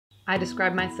I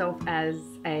describe myself as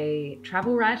a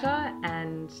travel writer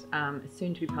and a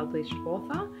soon-to-be published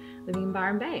author living in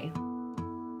Byron Bay.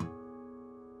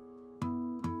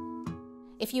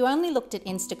 If you only looked at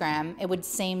Instagram, it would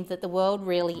seem that the world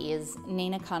really is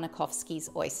Nina Karnikowski's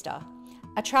oyster.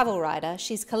 A travel writer,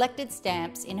 she's collected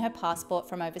stamps in her passport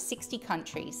from over 60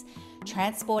 countries,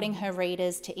 transporting her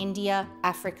readers to India,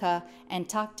 Africa,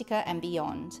 Antarctica and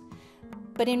beyond.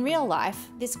 But in real life,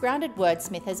 this grounded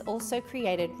wordsmith has also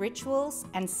created rituals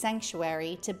and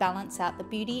sanctuary to balance out the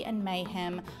beauty and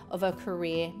mayhem of a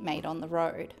career made on the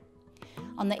road.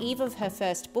 On the eve of her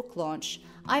first book launch,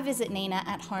 I visit Nina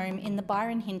at home in the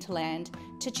Byron Hinterland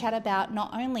to chat about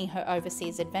not only her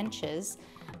overseas adventures,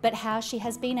 but how she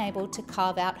has been able to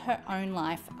carve out her own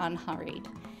life unhurried,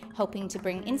 helping to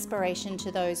bring inspiration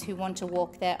to those who want to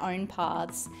walk their own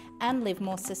paths and live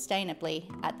more sustainably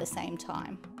at the same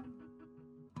time.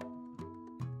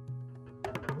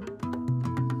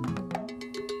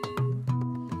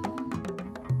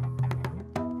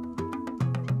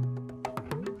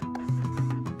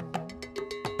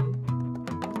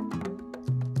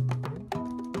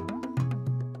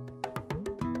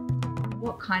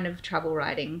 What kind of travel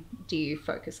writing do you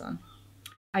focus on?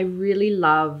 I really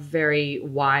love very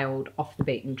wild, off the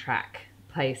beaten track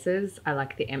places. I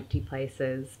like the empty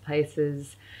places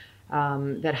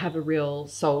that have a real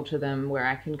soul to them, where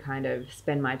I can kind of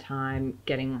spend my time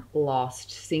getting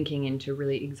lost, sinking into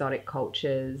really exotic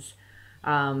cultures.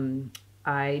 I'm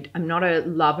not a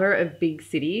lover of big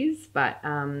cities, but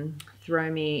throw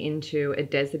me into a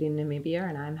desert in Namibia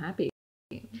and I'm happy.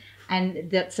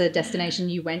 And that's a destination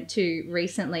you went to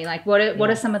recently. Like, what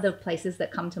are some of the places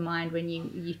that come to mind when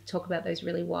you talk about those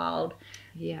really wild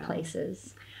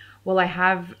places? Well, I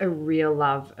have a real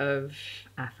love of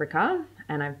Africa,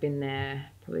 and I've been there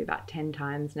probably about 10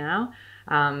 times now.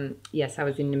 Yes, I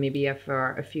was in Namibia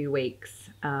for a few weeks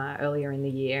earlier in the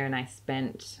year, and I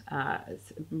spent a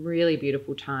really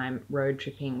beautiful time road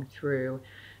tripping through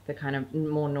the kind of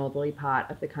more northerly part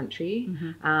of the country.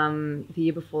 Mm-hmm. The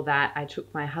year before that, I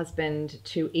took my husband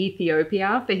to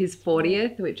Ethiopia for his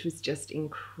 40th, which was just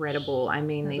incredible. I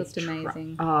mean, that looked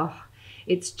amazing.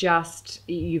 It's just,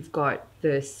 you've got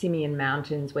the Simeon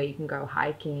Mountains where you can go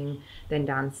hiking. Then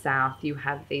down south, you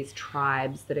have these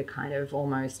tribes that are kind of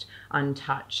almost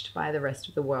untouched by the rest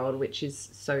of the world, which is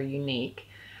so unique.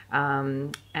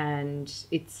 And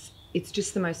it's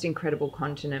just the most incredible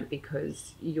continent,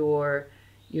 because you're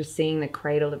seeing the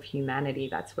cradle of humanity.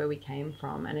 That's where we came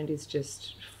from. And it is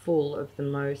just full of the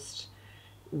most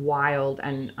wild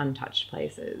and untouched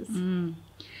places. Mm.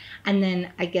 And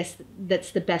then I guess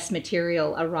that's the best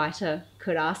material a writer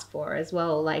could ask for as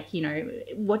well. Like, you know,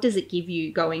 what does it give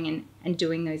you going and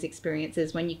doing those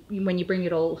experiences when you bring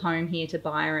it all home here to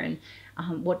Byron?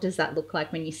 What does that look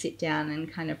like when you sit down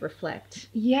and kind of reflect?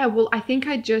 Yeah, well, I think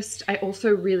I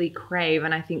also really crave,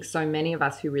 and I think so many of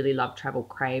us who really love travel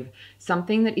crave,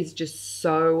 something that is just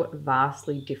so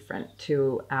vastly different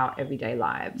to our everyday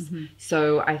lives. Mm-hmm.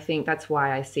 So I think that's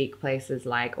why I seek places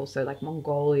like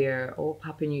Mongolia or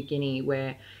Papua New Guinea,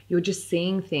 where you're just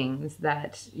seeing things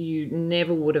that you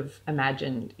never would have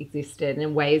imagined existed,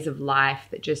 and ways of life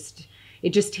that it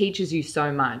just teaches you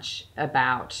so much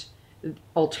about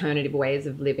alternative ways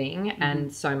of living. Mm-hmm.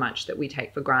 And so much that we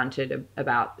take for granted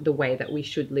about the way that we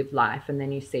should live life. And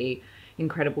then you see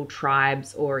incredible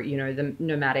tribes, or, you know, the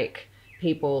nomadic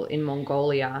people in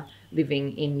Mongolia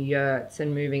living in yurts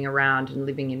and moving around and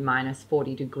living in minus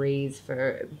 40 degrees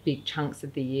for big chunks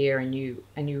of the year. And you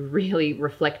really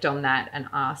reflect on that and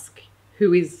ask,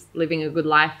 who is living a good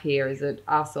life here? Is it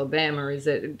us or them? Or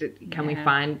can we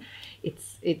find,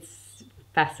 it's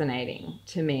fascinating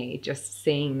to me, just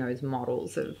seeing those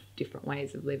models of different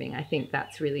ways of living. I think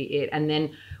that's really it. And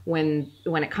then when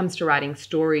it comes to writing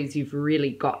stories, you've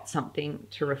really got something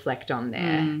to reflect on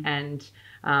there. And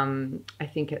I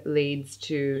think it leads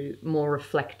to more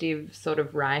reflective sort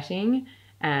of writing,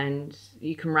 and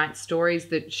you can write stories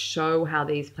that show how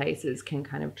these places can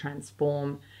kind of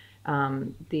transform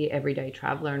the everyday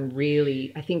traveler. And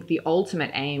really, I think the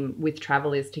ultimate aim with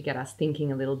travel is to get us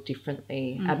thinking a little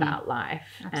differently about life.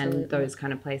 Absolutely. And those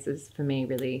kind of places for me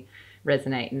really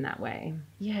resonate in that way.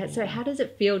 Yeah. So how does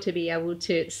it feel to be able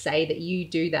to say that you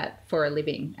do that for a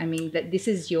living? I mean, that this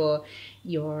is your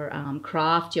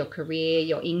craft, your career,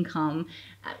 your income.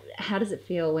 How does it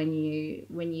feel when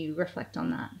you reflect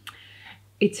on that?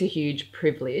 It's a huge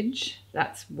privilege.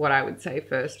 That's what I would say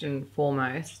first and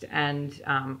foremost. And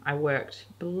I worked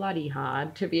bloody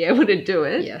hard to be able to do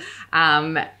it. Yes.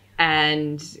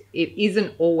 And it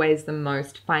isn't always the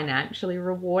most financially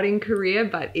rewarding career,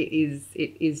 but it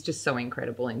is just so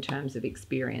incredible in terms of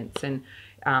experience. And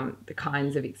the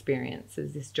kinds of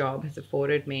experiences this job has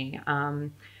afforded me.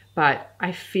 But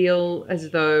I feel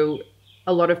as though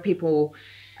a lot of people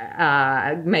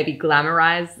maybe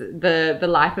glamorize the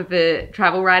life of a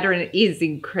travel writer, and it is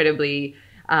incredibly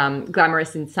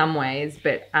glamorous in some ways,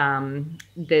 but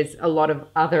there's a lot of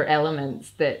other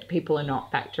elements that people are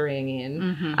not factoring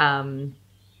in.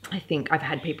 I think I've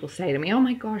had people say to me, oh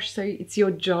my gosh, so it's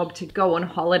your job to go on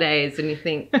holidays. And you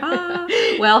think,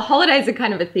 well, holidays are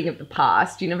kind of a thing of the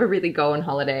past. You never really go on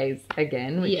holidays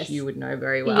again, which you would know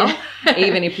very well. Yeah.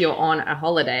 Even if you're on a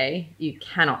holiday, you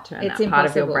cannot turn that part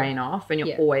of your brain off, and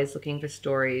you're always looking for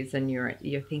stories, and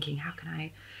you're thinking, how can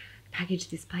I package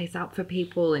this place up for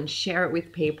people and share it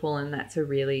with people? And that's a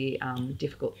really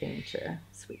difficult thing to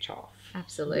switch off.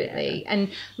 Absolutely. Yeah.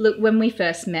 And look, when we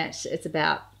first met, it's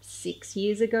about 6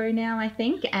 years ago now, I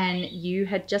think, and you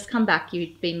had just come back.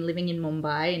 You'd been living in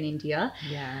Mumbai in India.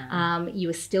 Yeah. You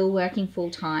were still working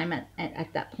full time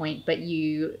at that point, but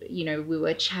you know, we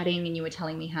were chatting and you were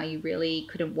telling me how you really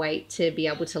couldn't wait to be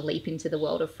able to leap into the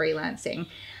world of freelancing.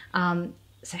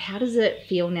 So how does it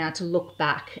feel now to look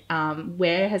back?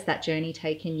 Where has that journey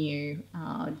taken you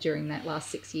during that last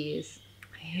 6 years?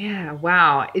 Yeah,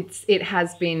 wow. It's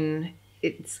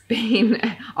been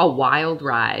a wild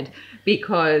ride,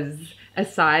 because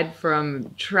aside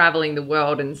from traveling the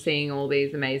world and seeing all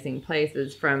these amazing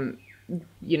places, from,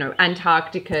 you know,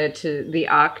 Antarctica to the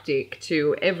Arctic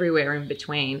to everywhere in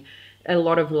between, a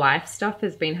lot of life stuff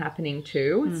has been happening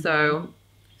too. So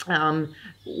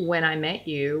when I met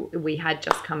you, we had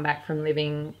just come back from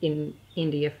living in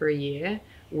India for a year,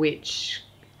 which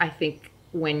I think,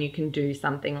 when you can do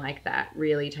something like that,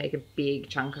 really take a big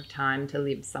chunk of time to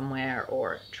live somewhere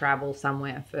or travel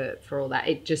somewhere for all that,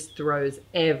 it just throws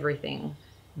everything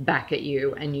back at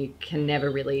you, and you can never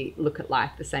really look at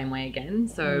life the same way again.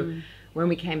 So when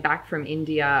we came back from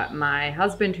India, my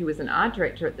husband, who was an art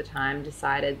director at the time,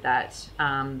 decided that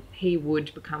he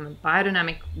would become a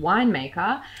biodynamic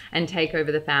winemaker and take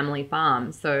over the family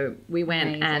farm. So we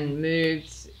went and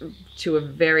moved to a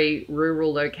very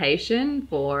rural location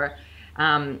for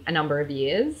a number of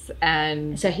years.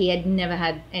 And so he had never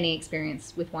had any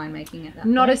experience with winemaking at that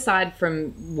point? Not point? Aside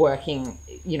from working,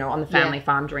 you know, on the family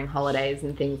farm during holidays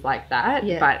and things like that.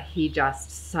 Yeah. But he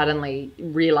just suddenly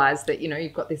realized that, you know,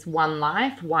 you've got this one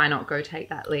life, why not go take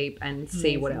that leap and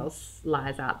see what else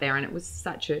lies out there? And it was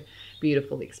such a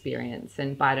beautiful experience.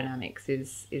 And biodynamics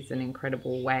is an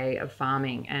incredible way of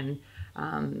farming. And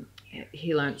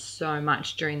he learned so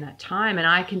much during that time. And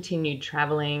I continued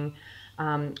traveling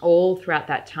all throughout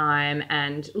that time.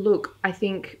 And look, I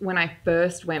think when I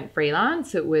first went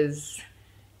freelance, it was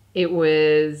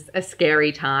a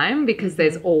scary time, because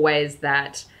there's always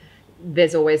that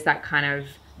kind of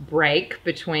break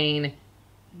between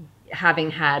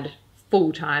having had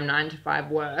full-time 9-to-5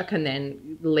 work and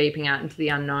then leaping out into the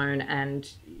unknown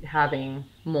and having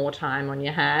more time on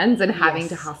your hands and having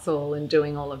to hustle and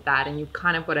doing all of that. And you've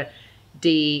kind of got to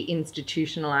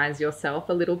de-institutionalize yourself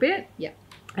a little bit. Yeah.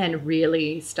 And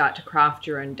really start to craft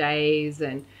your own days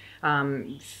and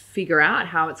figure out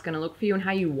how it's going to look for you and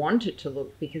how you want it to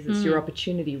look, because it's your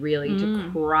opportunity really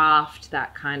to craft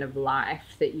that kind of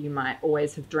life that you might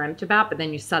always have dreamt about, but then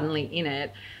you're suddenly in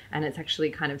it and it's actually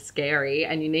kind of scary,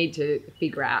 and you need to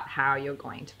figure out how you're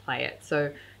going to play it.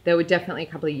 So there were definitely a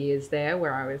couple of years there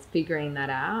where I was figuring that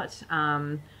out.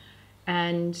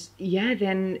 And yeah,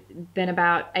 then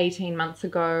about 18 months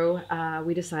ago,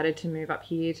 we decided to move up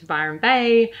here to Byron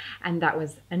Bay, and that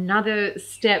was another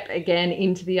step again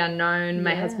into the unknown.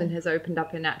 My husband has opened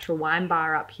up a natural wine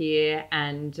bar up here,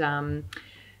 and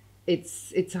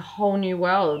it's a whole new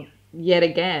world yet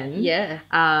again. Yeah.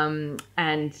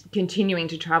 And continuing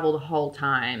to travel the whole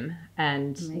time,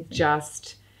 and amazing.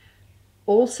 Just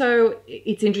also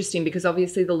it's interesting because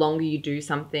obviously the longer you do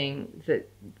something,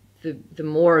 the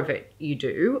more of it you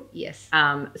do. Yes.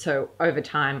 So over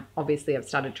time, obviously, I've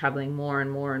started traveling more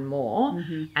and more and more.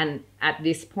 And at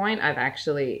this point, I've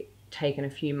actually taken a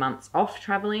few months off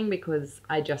traveling because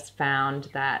I just found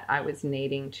that I was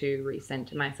needing to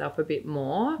recenter myself a bit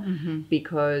more,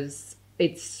 because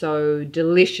it's so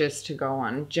delicious to go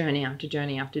on journey after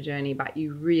journey after journey, but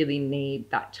you really need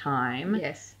that time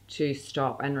to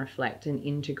stop and reflect and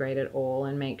integrate it all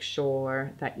and make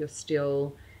sure that you're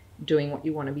still doing what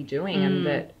you want to be doing and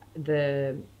that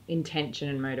the intention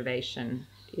and motivation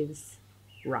is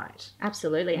right.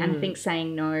 Absolutely. And I think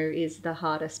saying no is the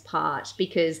hardest part,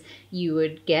 because you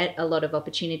would get a lot of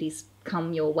opportunities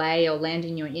come your way or land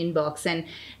in your inbox. And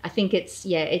I think it's,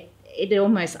 it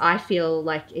almost, I feel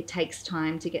like it takes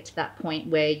time to get to that point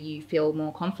where you feel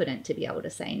more confident to be able to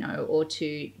say no, or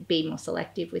to be more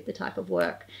selective with the type of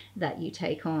work that you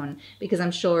take on. Because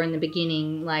I'm sure in the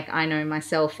beginning, like I know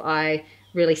myself, I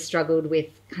really struggled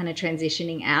with kind of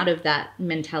transitioning out of that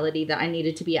mentality that I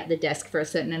needed to be at the desk for a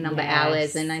certain number of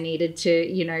hours, and I needed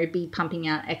to, be pumping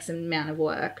out X amount of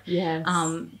work. Yes.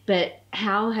 But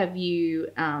how have you,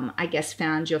 I guess,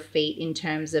 found your feet in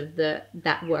terms of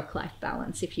that work-life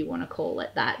balance, if you want to call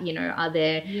it that? Are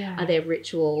there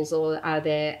rituals, or are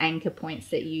there anchor points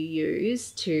that you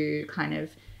use to kind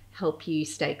of help you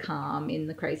stay calm in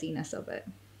the craziness of it?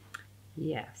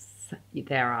 Yes.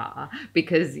 There are,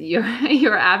 because you're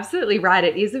absolutely right.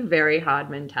 It is a very hard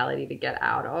mentality to get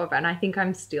out of, and I think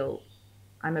I'm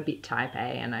a bit type A,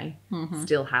 and I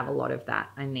still have a lot of that.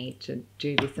 I need to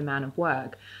do this amount of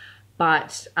work,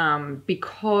 but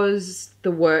because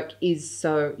the work is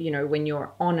so, when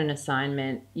you're on an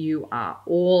assignment, you are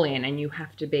all in, and you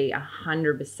have to be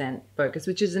 100% focused,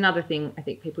 which is another thing I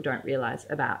think people don't realize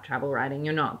about travel writing.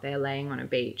 You're not there laying on a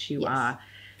beach. You are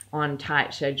on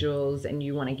tight schedules, and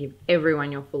you want to give everyone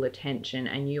your full attention,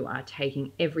 and you are taking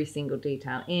every single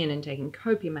detail in and taking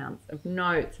copious amounts of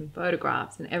notes and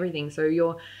photographs and everything. So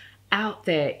you're out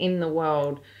there in the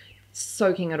world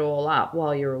soaking it all up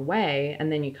while you're away, and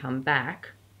then you come back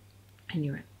and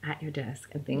you're at your desk,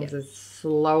 and things are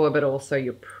slower, but also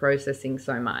you're processing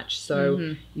so much.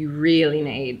 So you really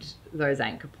need those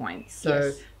anchor points.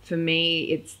 So for me,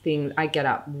 it's things, I get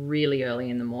up really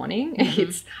early in the morning.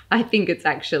 I think it's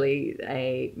actually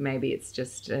maybe it's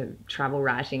just a travel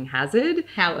writing hazard.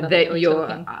 How early that are we you're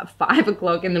talking? 5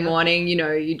 o'clock in the morning,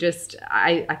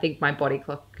 I think my body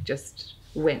clock just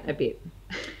went a bit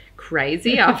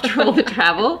crazy after all the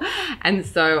travel. And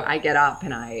so I get up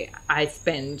and I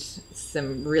spend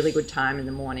some really good time in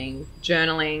the morning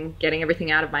journaling, getting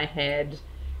everything out of my head,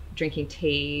 drinking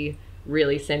tea,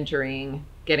 really centering,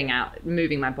 getting out,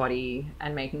 moving my body,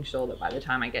 and making sure that by the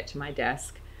time I get to my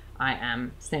desk, I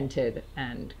am centered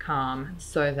and calm,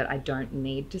 so that I don't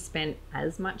need to spend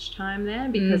as much time there,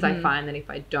 because I find that if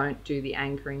I don't do the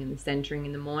anchoring and the centering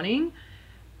in the morning,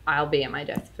 I'll be at my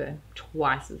desk for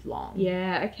twice as long.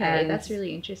 Yeah, okay. That's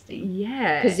really interesting.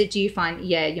 Yeah. Because do you find,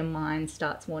 your mind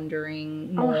starts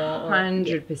wandering more?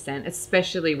 100%,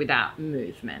 especially without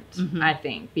movement, I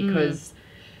think, because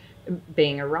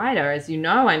being a writer, as you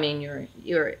know, I mean,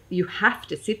 you have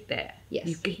to sit there.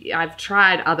 Yes. I've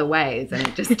tried other ways and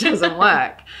it just doesn't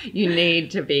work. You need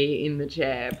to be in the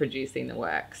chair producing the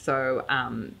work. So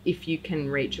if you can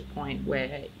reach a point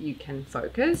where you can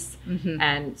focus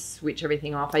and switch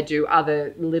everything off, I do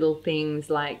other little things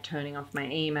like turning off my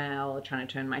email, or trying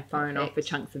to turn my phone off for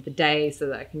chunks of the day so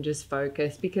that I can just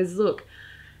focus. Because look,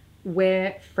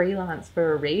 we're freelance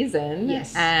for a reason.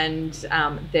 Yes. And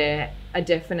there are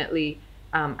definitely,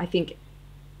 I think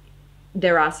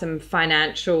there are some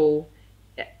financial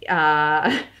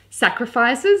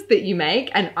sacrifices that you make.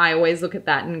 And I always look at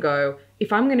that and go,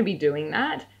 if I'm going to be doing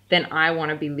that, then I want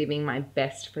to be living my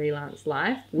best freelance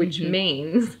life, which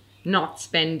means not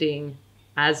spending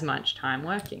as much time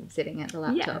working. Sitting at the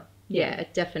laptop. Yeah,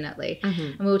 definitely.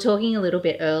 And we were talking a little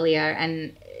bit earlier,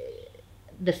 and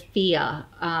the fear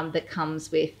that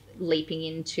comes with leaping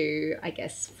into, I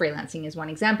guess, freelancing is one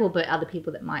example, but other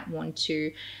people that might want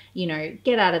to,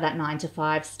 get out of that 9 to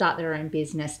 5, start their own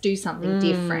business, do something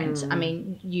different. I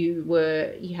mean,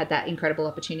 you had that incredible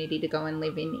opportunity to go and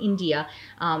live in India.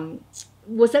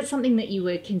 Was that something that you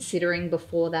were considering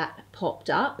before that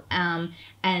popped up?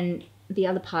 And the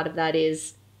other part of that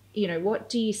is, what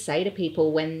do you say to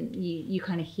people when you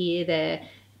kind of hear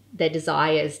their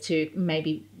desires to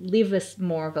maybe live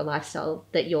more of a lifestyle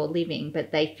that you're living,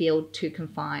 but they feel too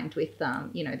confined with,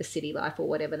 the city life or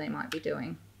whatever they might be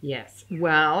doing? Yes.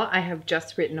 Well, I have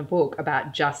just written a book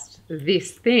about just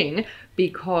this thing,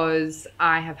 because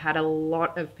I have had a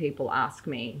lot of people ask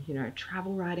me,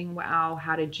 travel writing, wow,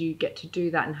 how did you get to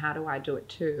do that, and how do I do it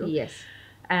too? Yes.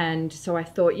 And so I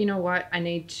thought, you know what, I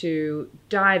need to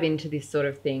dive into this sort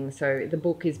of thing. So the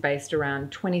book is based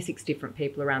around 26 different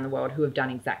people around the world who have done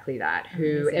exactly that.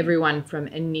 Everyone from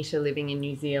a knitter living in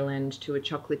New Zealand, to a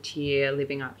chocolatier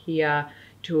living up here,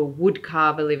 to a wood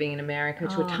carver living in America,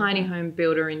 to a tiny home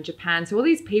builder in Japan. So all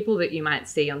these people that you might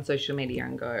see on social media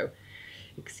and go,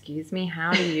 excuse me,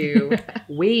 how do you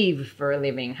weave for a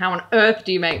living? How on earth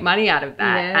do you make money out of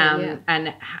that?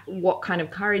 And what kind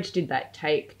of courage did that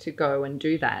take to go and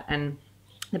do that? And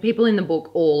the people in the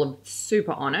book all are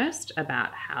super honest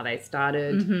about how they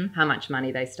started, how much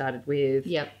money they started with,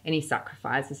 any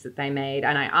sacrifices that they made.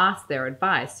 And I asked their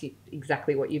advice,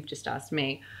 exactly what you've just asked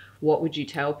me. what would you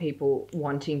tell people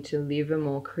wanting to live a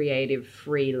more creative,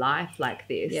 free life like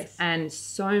this? Yes. And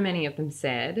so many of them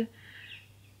said,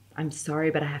 I'm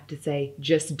sorry, but I have to say,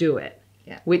 just do it.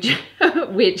 Yeah.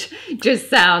 Which just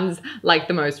sounds like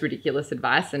the most ridiculous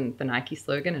advice and the Nike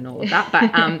slogan and all of that.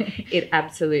 But it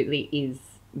absolutely is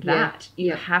that. Yeah.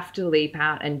 You have to leap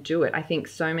out and do it. I think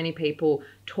so many people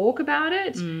talk about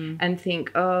it and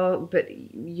think, oh, but,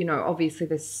 you know, obviously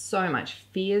there's so much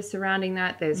fear surrounding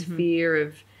that. There's fear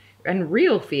of, and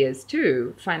real fears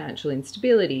too, financial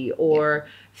instability or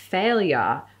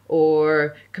failure,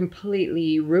 or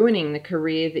completely ruining the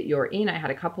career that you're in. I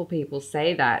had a couple of people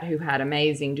say that who had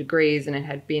amazing degrees and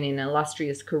had been in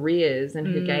illustrious careers and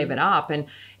who gave it up. And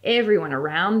everyone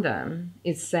around them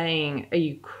is saying, are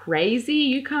you crazy?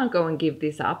 You can't go and give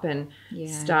this up and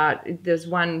start. There's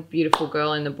one beautiful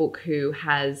girl in the book who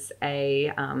has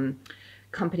a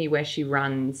company where she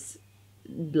runs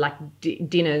like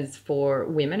dinners for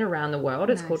women around the world.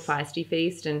 It's called Feisty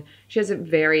Feast, and she has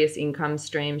various income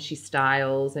streams. She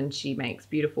styles and she makes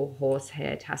beautiful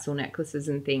horsehair tassel necklaces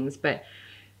and things, but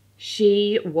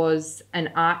she was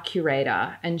an art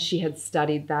curator and she had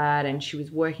studied that, and she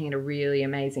was working at a really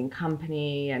amazing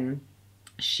company, and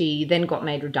she then got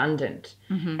made redundant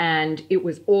and it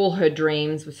was all her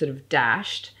dreams were sort of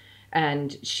dashed,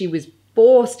 and she was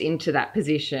forced into that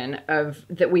position of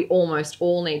that we almost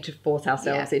all need to force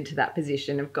ourselves into that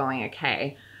position of going,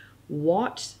 okay,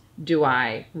 what do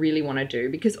I really want to do?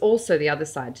 Because also the other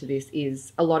side to this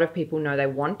is a lot of people know they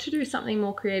want to do something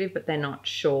more creative, but they're not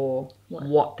sure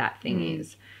what that thing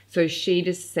is. So she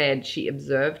just said she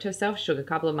observed herself. She took a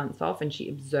couple of months off and she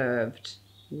observed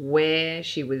where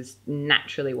she was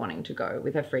naturally wanting to go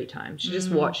with her free time. She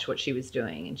just watched what she was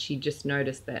doing, and she just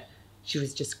noticed that she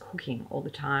was just cooking all the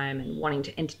time and wanting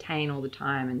to entertain all the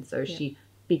time. And so she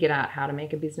figured out how to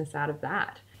make a business out of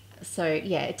that. So,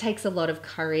 yeah, it takes a lot of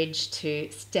courage to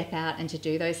step out and to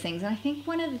do those things. And I think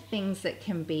one of the things that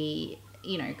can be,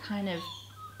 you know, kind of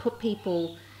put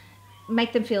people,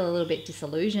 make them feel a little bit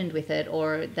disillusioned with it,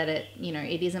 or that it, you know,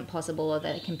 it isn't possible, or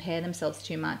that they compare themselves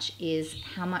too much, is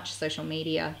how much social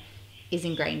media is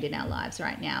ingrained in our lives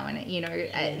right now. And, you know,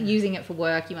 using it for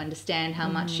work, you understand how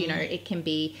much, you know, it can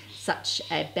be such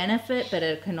a benefit, but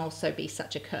it can also be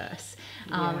such a curse.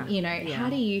 You know, how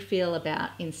do you feel about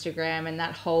Instagram and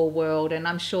that whole world? And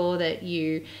I'm sure that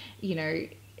you know,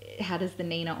 how does the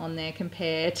Nina on there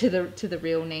compare to the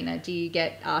real Nina? Do you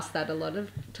get asked that a lot of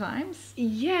times?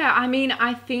 Yeah, I mean,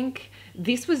 I think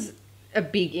this was a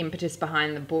big impetus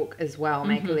behind the book as well,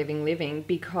 Make a Living Living,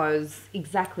 because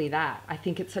exactly that. I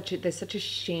think it's there's such a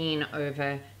sheen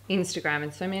over Instagram,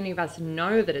 and so many of us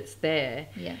know that it's there,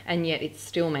 and yet it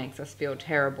still makes us feel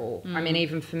terrible. I mean,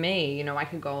 even for me, you know, I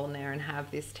could go on there and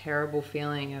have this terrible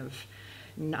feeling of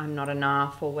I'm not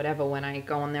enough or whatever when I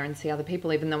go on there and see other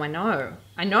people, even though I know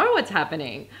what's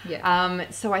happening.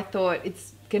 So I thought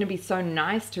it's going to be so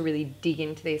nice to really dig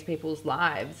into these people's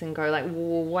lives and go like,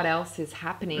 well, what else is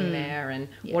happening there, and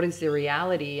what is the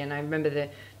reality? And I remember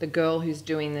the girl who's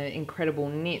doing the incredible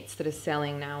knits that are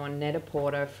selling now on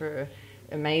Net-a-Porter for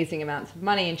amazing amounts of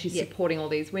money, and she's supporting all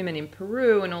these women in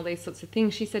Peru and all these sorts of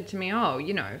things. She said to me, oh,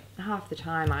 you know, half the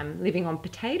time I'm living on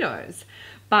potatoes,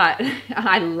 but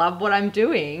I love what I'm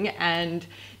doing. And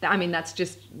I mean, that's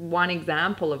just one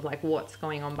example of like what's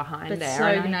going on behind there. It's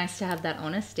so nice to have that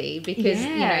honesty, because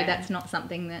you know, that's not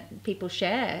something that people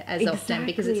share as often,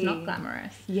 because it's not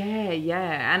glamorous.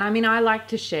 And I mean, I like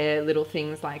to share little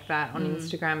things like that on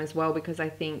Instagram as well, because I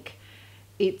think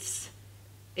it's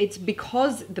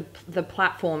because the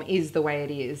platform is the way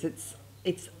it is.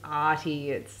 It's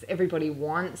arty. It's everybody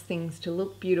wants things to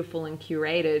look beautiful and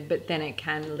curated, but then it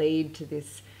can lead to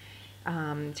this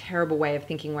terrible way of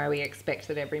thinking where we expect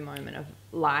that every moment of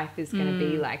life is going to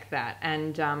be like that.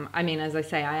 And I mean, as I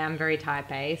say, I am very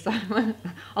type A, so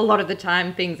a lot of the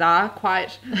time things are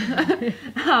quite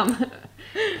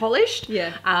polished.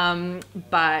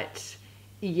 But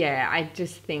yeah, I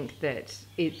just think that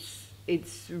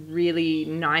it's really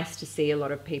nice to see a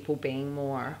lot of people being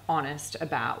more honest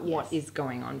about what is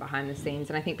going on behind the scenes.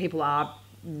 And I think people are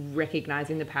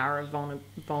recognizing the power of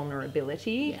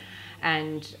vulnerability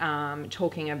and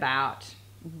talking about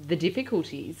the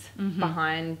difficulties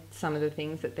behind some of the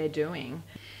things that they're doing.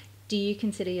 Do you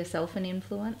consider yourself an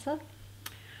influencer?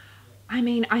 I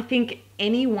mean, I think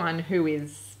anyone who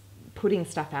is putting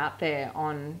stuff out there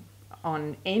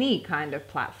on any kind of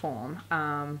platform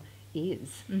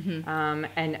is.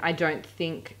 And I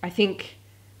think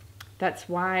that's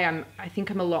why I think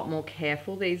I'm a lot more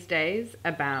careful these days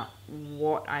about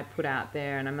what I put out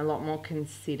there, and I'm a lot more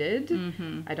considered.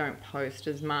 I don't post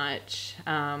as much.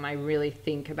 I really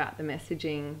think about the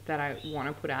messaging that I want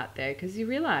to put out there, because you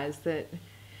realize that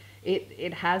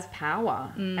it has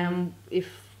power. And if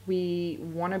I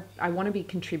want to be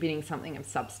contributing something of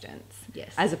substance,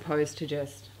 as opposed to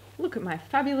just look at my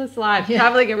fabulous life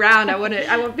traveling around. I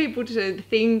want people to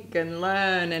think and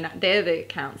learn, and they're the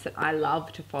accounts that I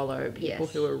love to follow. People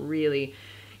who are really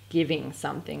giving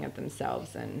something of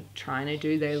themselves and trying to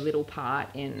do their little part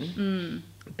in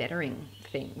bettering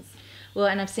things. Well,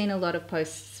 and I've seen a lot of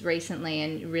posts recently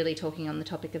and really talking on the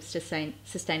topic of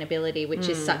sustainability, which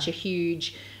is such a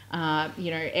huge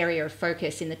area of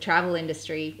focus in the travel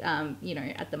industry,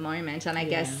 at the moment. And I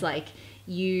guess like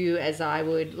you, as I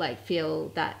would, like, feel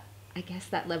that, I guess,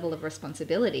 that level of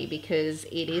responsibility, because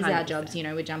it is 100%. Our jobs,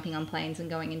 we're jumping on planes and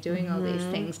going and doing all these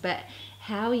things. But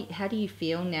how do you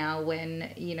feel now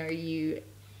when,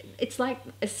 it's like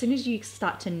as soon as you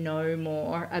start to know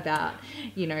more about,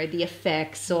 the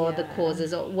effects or the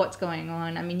causes or what's going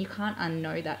on, I mean, you can't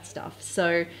unknow that stuff.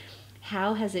 So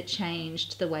how has it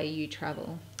changed the way you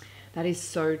travel? That is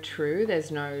so true. There's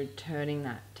no turning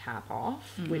that tap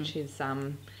off, which is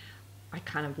I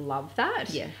kind of love that.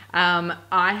 Yeah.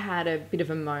 I had a bit of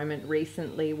a moment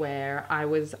recently where I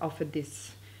was offered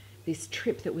this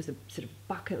trip that was a sort of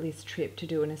bucket list trip to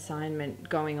do an assignment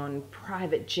going on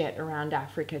private jet around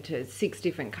Africa to 6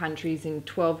 different countries in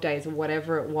 12 days or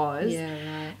whatever it was. Yeah,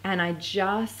 right. And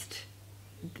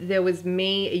there was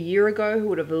me a year ago who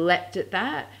would have leapt at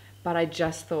that, but I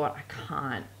just thought, I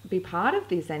can't be part of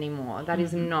this anymore. That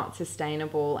is not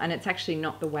sustainable, and it's actually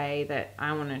not the way that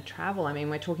I want to travel. I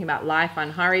mean, we're talking about Life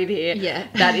Unhurried here. Yeah.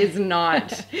 That is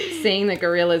not seeing the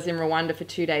gorillas in Rwanda for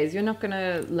 2 days. You're not going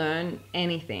to learn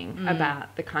anything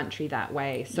about the country that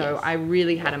way. So I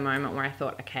really had a moment where I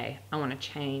thought, okay, I want to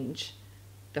change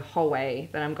the whole way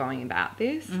that I'm going about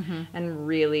this, and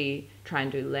really try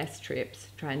and do less trips,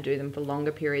 try and do them for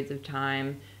longer periods of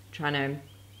time, trying to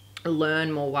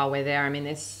learn more while we're there. I mean,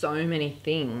 there's so many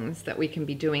things that we can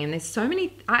be doing, and there's so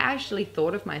many. I actually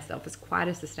thought of myself as quite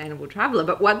a sustainable traveler,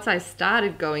 but once I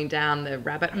started going down the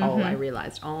rabbit hole, I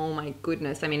realized, oh my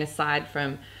goodness, I mean, aside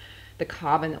from the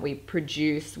carbon that we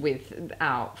produce with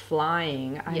our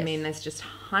flying, I mean, there's just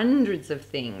hundreds of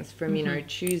things from,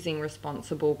 choosing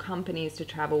responsible companies to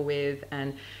travel with,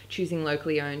 and choosing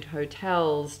locally owned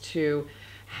hotels, to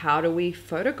how do we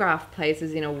photograph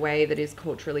places in a way that is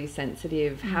culturally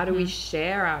sensitive? How do we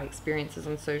share our experiences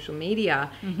on social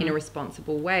media in a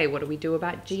responsible way? What do we do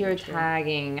about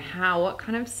geotagging? What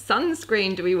kind of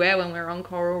sunscreen do we wear when we're on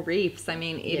coral reefs? I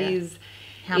mean,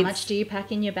 How much do you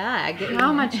pack in your bag?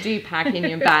 How much do you pack in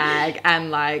your bag?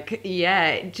 And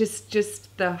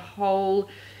just the whole,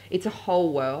 it's a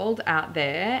whole world out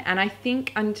there. And I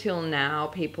think until now,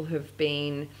 people have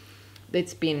been,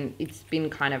 it's been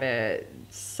kind of a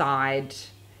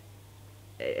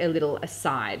little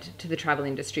aside to the travel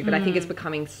industry, but I think it's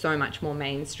becoming so much more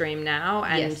mainstream now,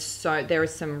 and so there are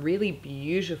some really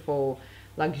beautiful,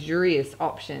 luxurious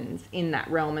options in that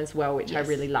realm as well, which I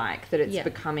really like. That it's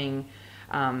becoming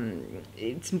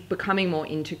more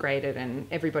integrated, and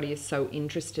everybody is so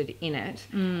interested in it,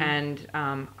 and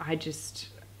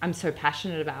I'm so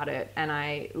passionate about it, and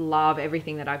I love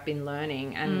everything that I've been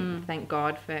learning, and thank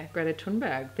God for Greta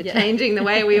Thunberg for changing the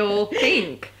way we all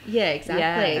think. Yeah,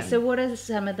 exactly. Yeah. So what are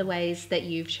some of the ways that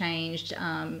you've changed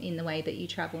in the way that you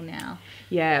travel now?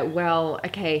 Yeah, well,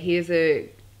 okay, here's a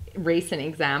recent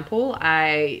example.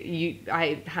 I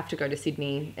have to go to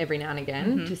Sydney every now and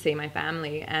again to see my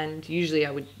family, and usually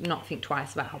I would not think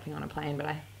twice about hopping on a plane, but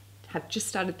I have just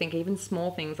started thinking even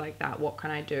small things like that. What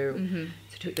can I do?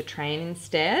 So I took the train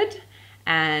instead,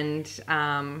 and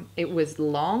it was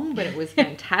long, but it was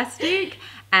fantastic.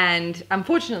 And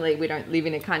unfortunately, we don't live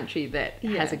in a country that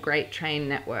has a great train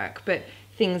network, but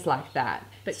things like that.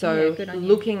 But so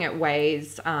looking at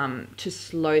ways to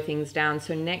slow things down.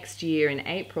 So next year in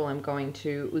April, I'm going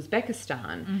to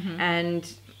Uzbekistan, and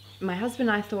my husband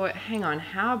and I thought, hang on,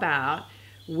 how about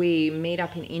we meet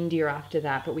up in India after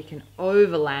that, but we can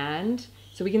overland,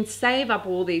 so we can save up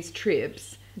all these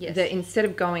trips that instead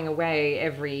of going away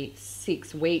every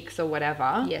 6 weeks or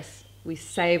whatever, we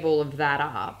save all of that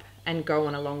up and go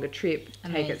on a longer trip.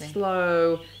 Amazing. Take it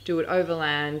slow, do it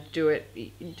overland, do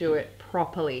it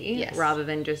properly, rather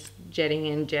than just jetting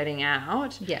in, jetting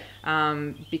out,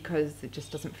 because it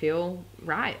just doesn't feel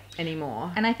right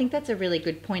anymore. And I think that's a really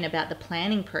good point about the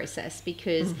planning process,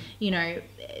 because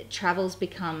travel's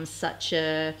become such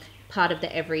a part of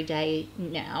the everyday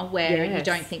now, where you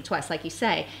don't think twice, like you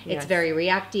say. It's very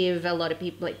reactive. A lot of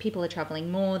people are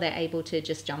traveling more. They're able to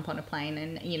just jump on a plane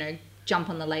and, you know,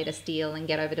 jump on the latest deal and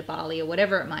get over to Bali or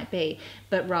whatever it might be.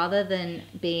 But rather than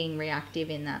being reactive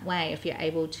in that way, if you're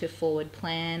able to forward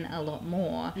plan a lot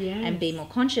more and be more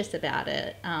conscious about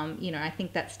it, you know, I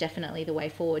think that's definitely the way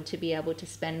forward, to be able to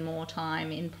spend more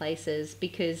time in places,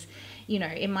 because, you know,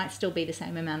 it might still be the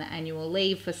same amount of annual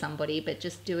leave for somebody, but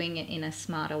just doing it in a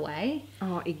smarter way.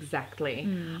 Oh, exactly.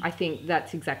 I think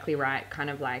that's exactly right.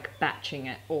 Kind of like batching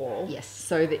it all. Yes.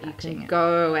 So that you can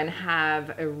go and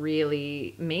have a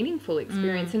really meaningful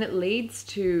experience, and it leads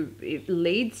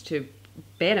to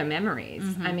better memories.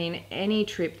 I mean, any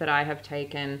trip that I have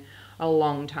taken a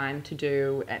long time to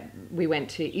do, we went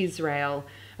to Israel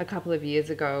a couple of years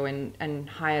ago and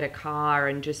hired a car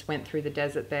and just went through the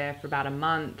desert there for about a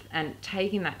month, and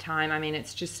taking that time, I mean,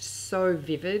 it's just so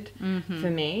vivid for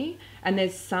me. And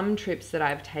there's some trips that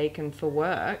I've taken for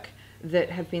work that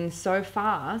have been so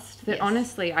fast that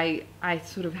honestly I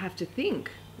sort of have to think,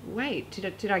 wait,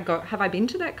 did I go, have I been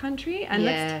to that country? And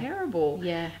that's terrible.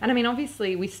 And I mean,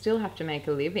 obviously we still have to make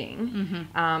a living,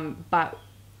 but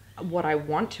what I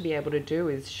want to be able to do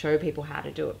is show people how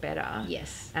to do it better.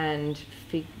 And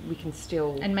we can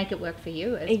still... And make it work for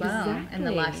you as well, and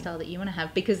the lifestyle that you want to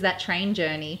have. Because that train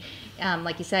journey,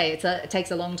 like you say, it takes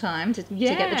a long time to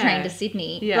get the train to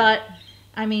Sydney. But,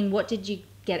 I mean, what did you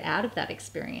get out of that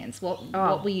experience?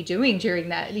 What were you doing during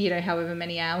that, you know, however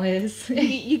many hours?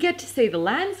 You get to see the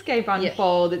landscape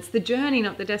unfold. It's the journey,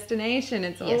 not the destination.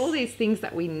 It's all these things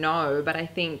that we know, but I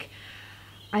think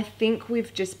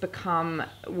we've just become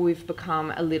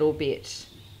a little bit,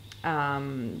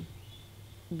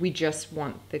 we just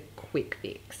want the quick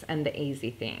fix and the easy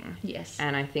thing.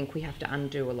 And I think we have to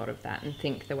undo a lot of that and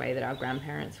think the way that our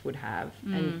grandparents would have,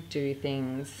 and do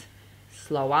things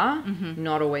slower,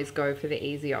 not always go for the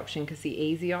easy option, because the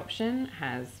easy option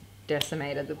has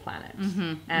decimated the planet.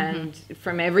 And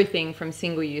from everything from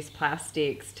single-use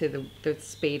plastics to the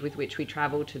speed with which we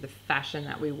travel, to the fashion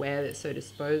that we wear that's so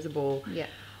disposable,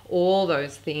 all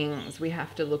those things, we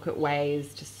have to look at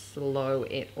ways to slow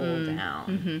it all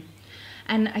down.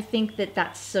 And I think that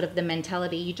that's sort of the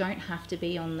mentality. You don't have to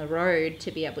be on the road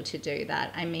to be able to do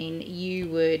that. I mean, you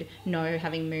would know,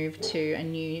 having moved to a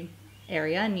new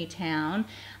area, a new town,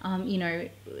 you know,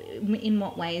 in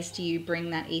what ways do you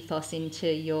bring that ethos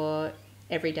into your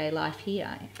everyday life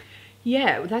here?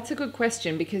 Yeah, that's a good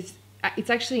question, because it's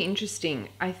actually interesting.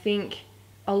 I think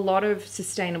a lot of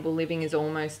sustainable living is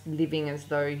almost living as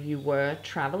though you were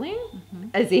traveling,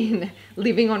 as in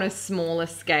living on a smaller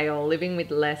scale, living with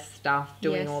less stuff,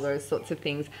 doing all those sorts of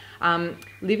things.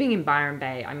 Living in Byron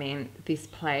Bay, I mean, this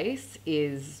place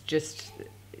is just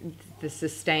the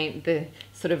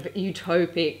sort of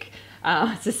utopic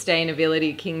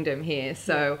sustainability kingdom here.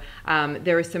 So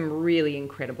there are some really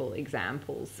incredible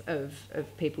examples of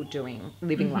people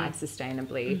living life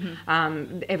sustainably.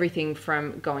 Everything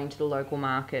from going to the local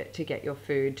market to get your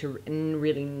food, to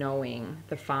really knowing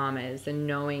the farmers and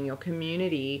knowing your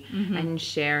community and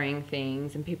sharing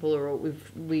things. And people are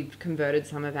we've converted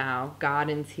some of our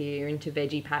gardens here into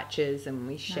veggie patches, and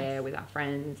we share with our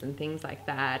friends and things like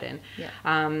that. And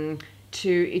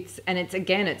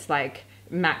it's like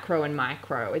macro and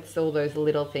micro. It's all those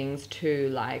little things too.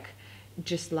 Like,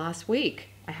 just last week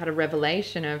I had a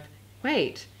revelation of,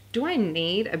 wait, do I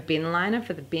need a bin liner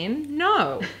for the bin?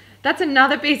 No. That's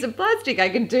another piece of plastic I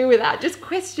could do without. Just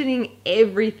questioning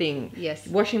everything.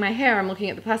 Washing my hair, I'm looking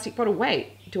at the plastic bottle.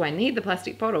 Wait, do I need the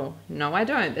plastic bottle? No, I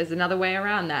don't. There's another way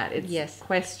around that. It's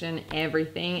question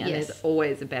everything, and there's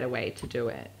always a better way to do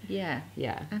it. Yeah,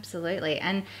 absolutely.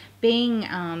 And being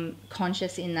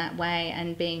conscious in that way,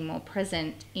 and being more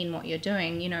present in what you're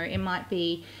doing, you know, it might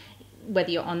be whether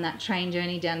you're on that train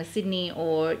journey down to Sydney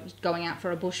or going out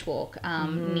for a bushwalk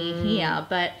near here,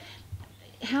 but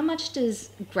how much does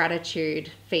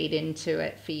gratitude feed into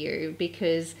it for you?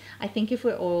 Because I think if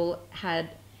we all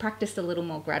had practiced a little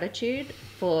more gratitude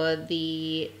for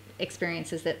the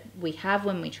experiences that we have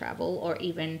when we travel, or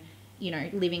even, you know,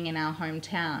 living in our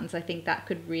hometowns, I think that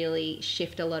could really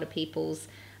shift a lot of people's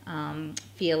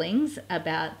feelings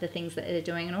about the things that they're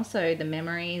doing, and also the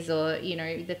memories, or, you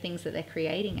know, the things that they're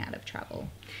creating out of travel.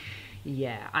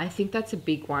 Yeah, I think that's a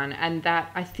big one. And that,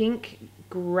 I think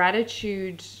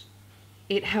gratitude,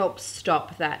 it helps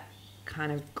stop that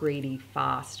kind of greedy,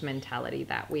 fast mentality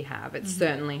that we have. It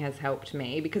certainly has helped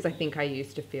me, because I think I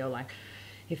used to feel like,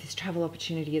 if this travel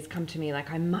opportunity has come to me, like,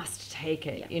 I must take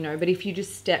it, you know. But if you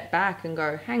just step back and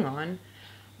go, hang on,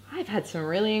 I've had some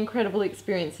really incredible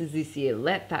experiences this year.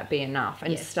 Let that be enough,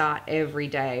 and start every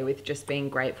day with just being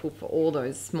grateful for all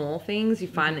those small things. You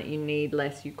find that you need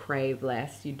less, you crave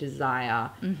less, you desire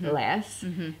less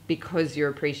because you're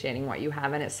appreciating what you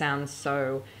have. And it sounds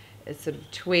so sort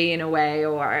of twee in a way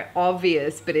or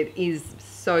obvious, but it is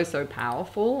so, so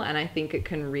powerful. And I think it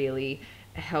can really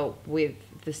help with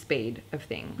the speed of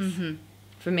things.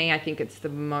 For me, I think it's the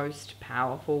most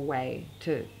powerful way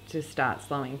to start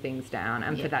slowing things down,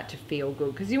 and for that to feel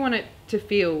good, because you want it to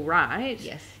feel right.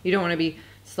 Yes. You don't want to be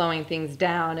slowing things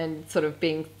down and sort of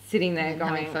being sitting there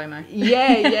going FOMO.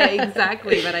 Yeah,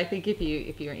 exactly. But I think if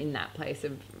you're in that place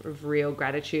of real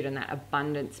gratitude and that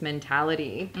abundance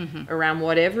mentality around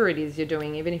whatever it is you're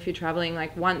doing, even if you're traveling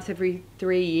like once every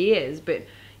 3 years, but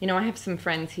you know, I have some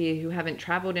friends here who haven't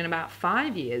traveled in about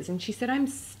 5 years, and she said, I'm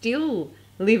still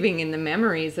living in the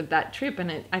memories of that trip.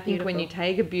 And I think when you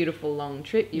take a beautiful long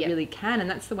trip, you really can. And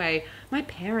that's the way my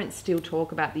parents still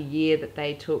talk about the year that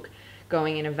they took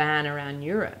going in a van around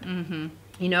Europe.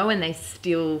 You know, and they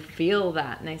still feel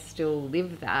that and they still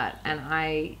live that. And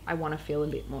I want to feel a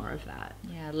bit more of that.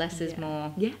 Yeah, less is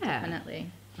more. Yeah, Definitely.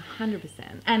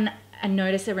 100%. And I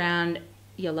notice around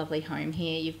your lovely home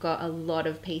here, you've got a lot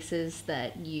of pieces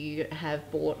that you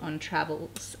have bought on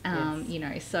travels. You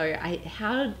know, so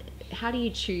how do you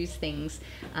choose things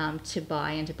to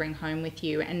buy and to bring home with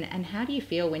you, and how do you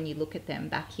feel when you look at them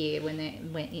back here when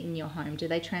they're in your home? Do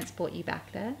they transport you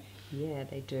back there? Yeah,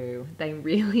 they do. They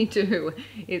really do.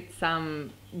 It's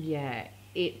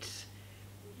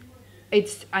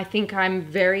it's I think I'm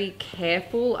very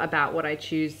careful about what I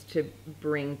choose to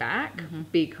bring back,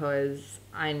 because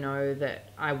I know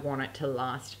that I want it to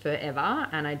last forever,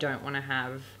 and I don't want to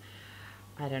have,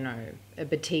 I don't know, a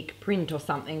batik print or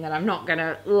something that I'm not going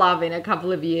to love in a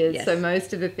couple of years. Yes. So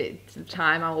most of the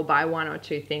time I will buy one or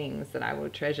two things that I will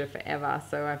treasure forever.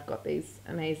 So I've got these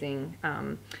amazing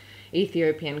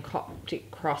Ethiopian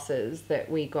Coptic crosses that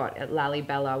we got at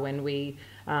Lalibela when we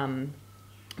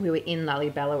were in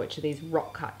Lalibela, which are these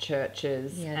rock cut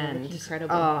churches. Yeah, and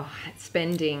incredible.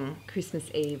 Spending Christmas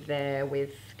Eve there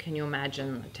with, can you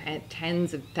imagine,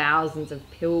 tens of thousands of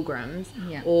pilgrims,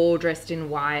 all dressed in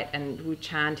white, and we were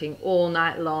chanting all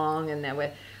night long, and there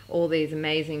were all these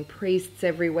amazing priests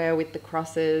everywhere with the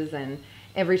crosses, and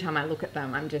every time I look at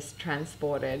them, I'm just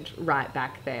transported right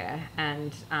back there.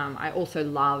 And I also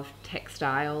love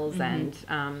textiles,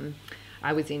 and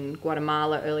I was in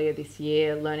Guatemala earlier this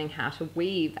year learning how to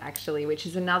weave, actually, which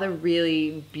is another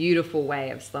really beautiful way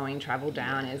of slowing travel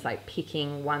down, is like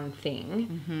picking one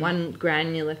thing, one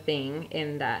granular thing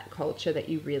in that culture that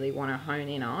you really want to hone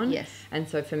in on. Yes. And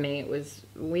so for me, it was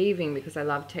weaving, because I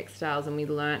love textiles, and we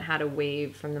learned how to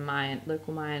weave from the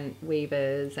local Mayan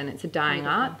weavers, and it's a dying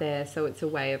art there. So it's a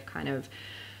way of kind of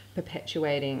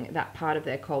perpetuating that part of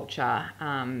their culture,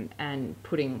 and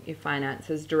putting your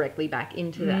finances directly back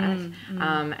into that.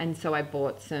 And so I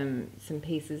bought some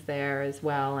pieces there as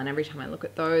well, and every time I look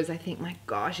at those, I think, my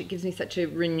gosh, it gives me such a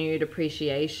renewed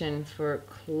appreciation for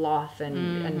cloth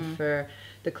and for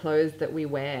the clothes that we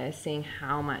wear, seeing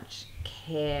how much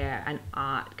care and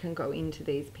art can go into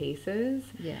these pieces.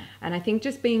 And I think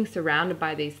just being surrounded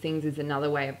by these things is another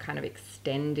way of kind of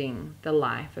extending the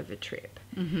life of a trip,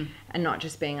 and not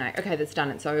just being like, okay, that's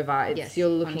done, it's over. It's you're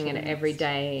looking at it every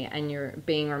day, and you're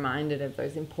being reminded of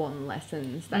those important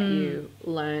lessons that you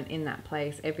learn in that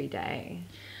place every day.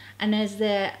 And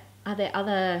are there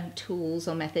other tools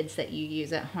or methods that you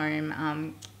use at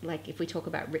home? Like if we talk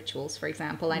about rituals, for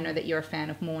example, I know that you're a fan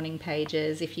of morning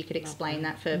pages. If you could explain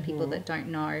that for people that don't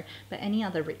know, but any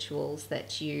other rituals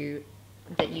that you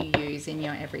use in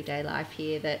your everyday life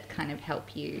here that kind of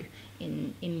help you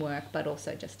in work, but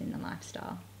also just in the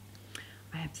lifestyle?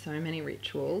 I have so many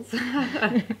rituals.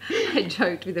 I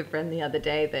joked with a friend the other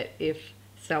day that if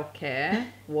self-care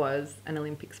was an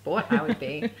Olympic sport, I would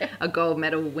be a gold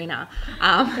medal winner.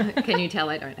 Can you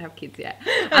tell I don't have kids yet?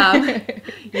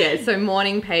 So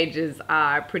morning pages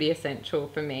are pretty essential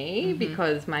for me,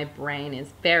 because my brain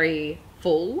is very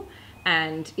full,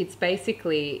 and it's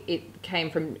basically,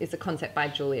 it's a concept by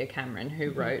Julia Cameron,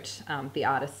 who wrote The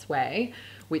Artist's Way,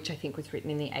 which I think was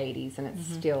written in the 80s, and it's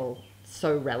still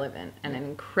so relevant, and an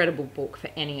incredible book for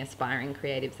any aspiring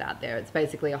creatives out there. It's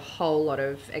basically a whole lot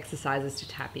of exercises to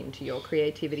tap into your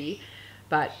creativity,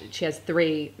 but she has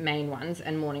 3 main ones,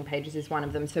 and morning pages is one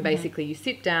of them. So basically you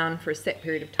sit down for a set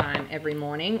period of time every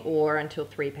morning, or until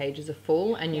 3 pages are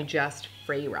full, and you just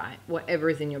free write whatever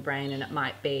is in your brain. And it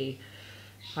might be,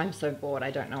 I'm so bored,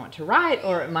 I don't know what to write,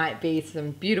 or it might be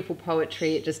some beautiful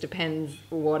poetry. It just depends,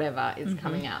 whatever is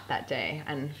coming out that day.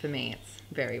 And for me, it's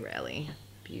very rarely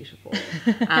beautiful.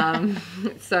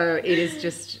 So it is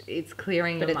just, it's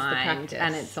clearing the mind,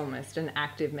 and it's almost an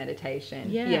active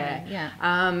meditation.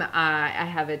 I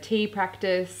have a tea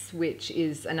practice, which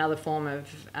is another form of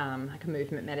like a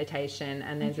movement meditation,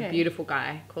 and there's a beautiful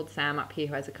guy called Sam up here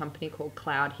who has a company called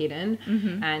Cloud Hidden,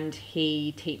 and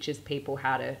he teaches people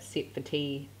how to sit for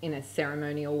tea in a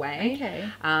ceremonial way.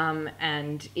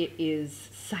 And it is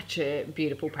such a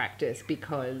beautiful practice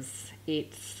because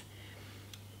it's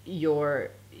you're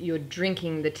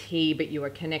drinking the tea, but you are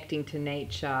connecting to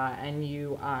nature, and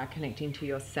you are connecting to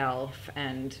yourself.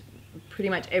 And pretty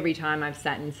much every time I've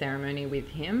sat in ceremony with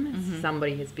him,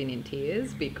 somebody has been in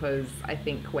tears, because I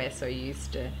think we're so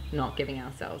used to not giving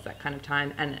ourselves that kind of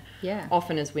time, and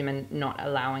often as women not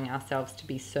allowing ourselves to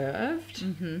be served.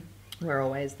 We're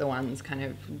always the ones kind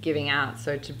of giving out,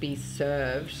 so to be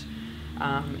served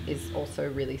is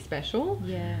also really special.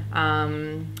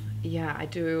 I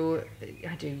do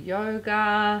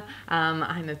yoga.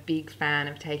 I'm a big fan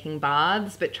of taking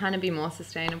baths, but trying to be more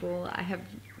sustainable. I have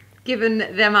given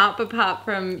them up, apart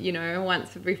from,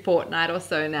 once every fortnight or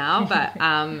so now, but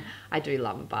I do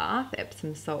love a bath,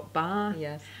 Epsom salt bath.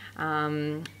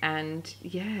 And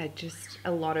just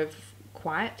a lot of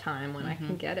quiet time when I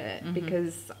can get it,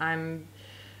 because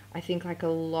I think like a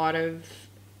lot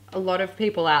of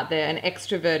people out there, an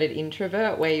extroverted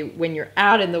introvert, where when you're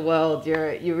out in the world,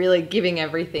 you're really giving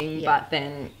everything, but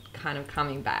then kind of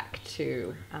coming back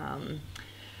to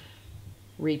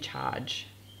recharge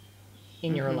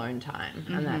in your alone time,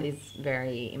 and that is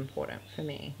very important for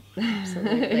me.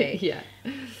 Absolutely.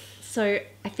 So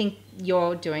I think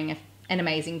you're doing an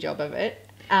amazing job of it,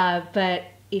 but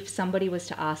if somebody was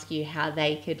to ask you how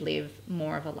they could live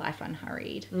more of a life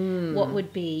unhurried, what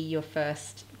would be your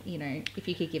first, if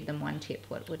you could give them one tip,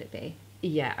 what would it be?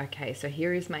 So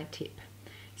here is my tip.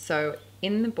 So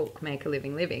in the book Make a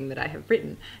Living Living that I have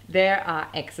written, there are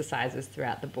exercises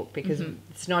throughout the book, because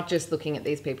it's not just looking at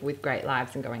these people with great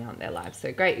lives and going on their lives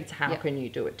so great, it's how can you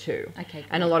do it too.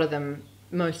 And a lot of them,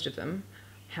 most of them,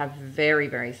 have very,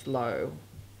 very slow,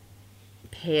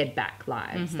 pared back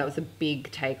lives. That was a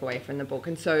big takeaway from the book.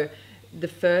 And so the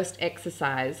first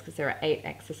exercise, because there are 8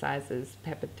 exercises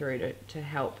peppered through to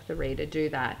help the reader do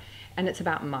that, and it's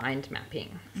about mind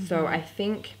mapping. So I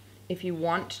think if you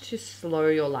want to slow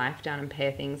your life down and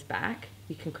pare things back,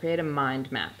 you can create a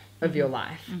mind map of your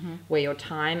life, where your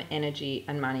time, energy,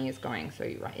 and money is going. So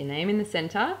you write your name in the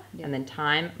center, and then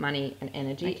time, money, and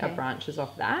energy are branches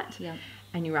off that.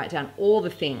 And you write down all the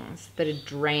things that are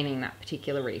draining that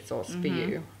particular resource for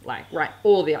you. Like, write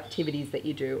all the activities that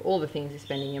you do, all the things you're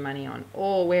spending your money on,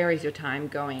 or where is your time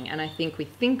going. And I think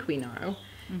we know,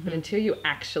 but until you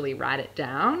actually write it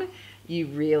down, you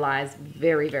realize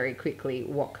very, very quickly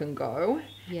what can go.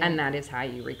 And that is how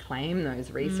you reclaim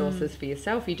those resources for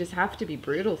yourself. You just have to be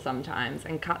brutal sometimes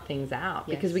and cut things out,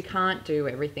 because we can't do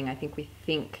everything. I think we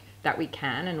think that we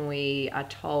can, and we are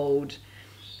told,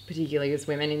 particularly as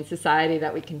women in society,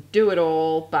 that we can do it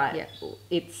all, but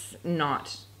it's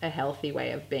not a healthy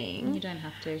way of being. You don't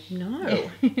have to. No.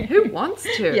 Who wants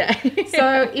to?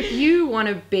 So if you want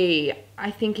to be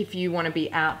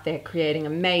out there creating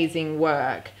amazing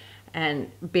work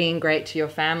and being great to your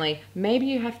family, maybe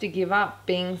you have to give up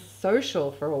being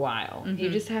social for a while. You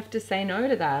just have to say no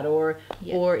to that. Or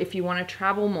if you want to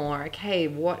travel more,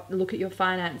 look at your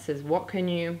finances. What can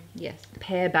you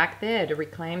pare back there to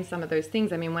reclaim some of those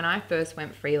things? I mean, when I first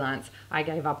went freelance, I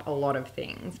gave up a lot of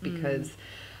things because,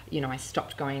 I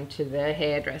stopped going to the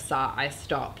hairdresser. I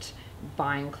stopped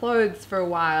buying clothes for a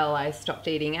while. I stopped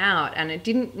eating out,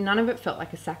 and none of it felt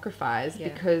like a sacrifice,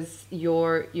 because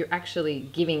you're actually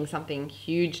giving something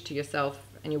huge to yourself,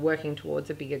 and you're working towards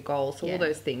a bigger goal. So all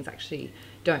those things actually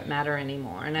don't matter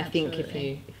anymore. And I think if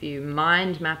you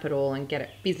mind map it all and get it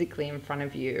physically in front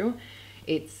of you,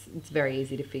 it's very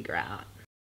easy to figure out.